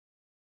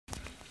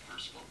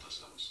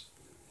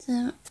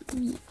So,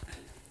 you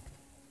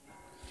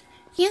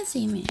can't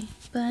see me,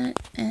 but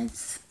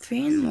it's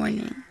 3 in the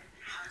morning.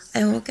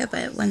 I woke up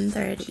at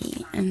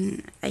 1:30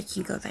 and I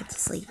can go back to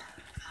sleep.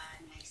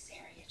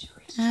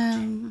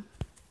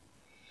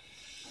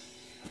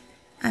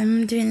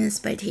 I'm doing this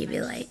by TV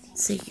light,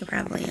 so you can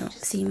probably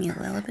see me a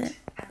little bit.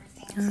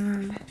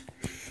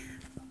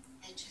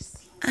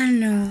 I don't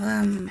know,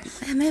 I'm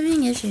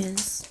having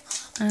issues.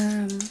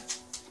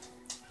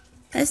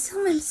 I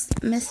still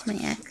miss my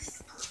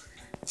ex.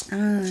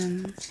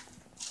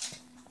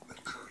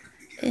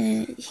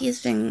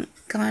 He's been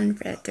gone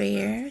for 3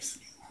 years,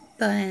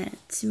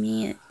 but to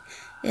me,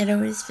 it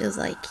always feels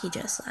like he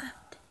just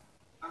left.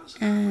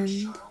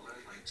 And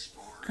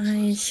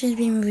I should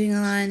be moving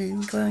on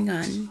and going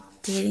on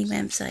dating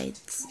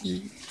websites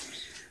and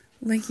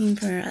looking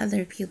for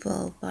other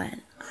people, but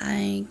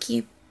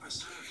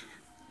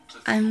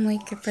I'm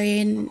like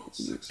afraid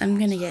I'm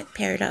gonna get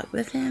paired up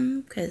with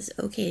him because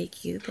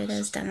OkCupid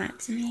has done that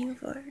to me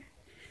before.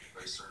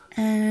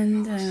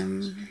 And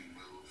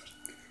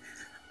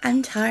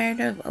I'm tired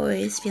of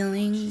always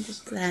feeling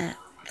that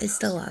I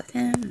still love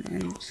him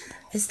and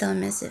I still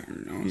miss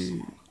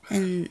him,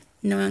 and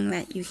knowing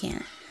that you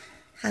can't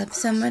have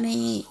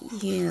somebody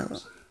you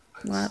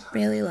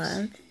really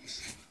love.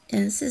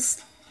 And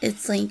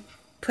it's like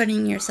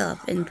putting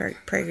yourself in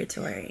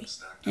purgatory,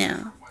 you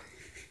know.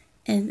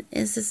 And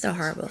it's just a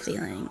horrible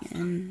feeling,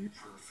 and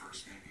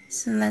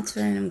so that's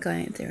what I'm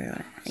going through.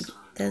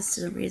 That's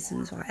the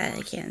reasons why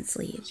I can't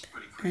sleep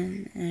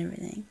and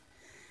everything.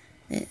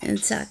 It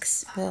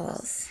sucks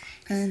balls,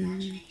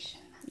 and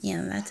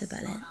yeah, that's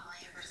about it.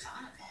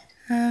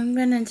 I'm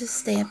gonna just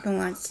stay up and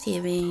watch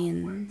TV,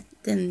 and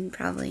then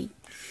probably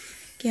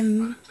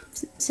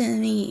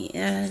send me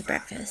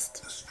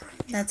breakfast.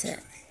 That's it.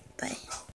 Bye.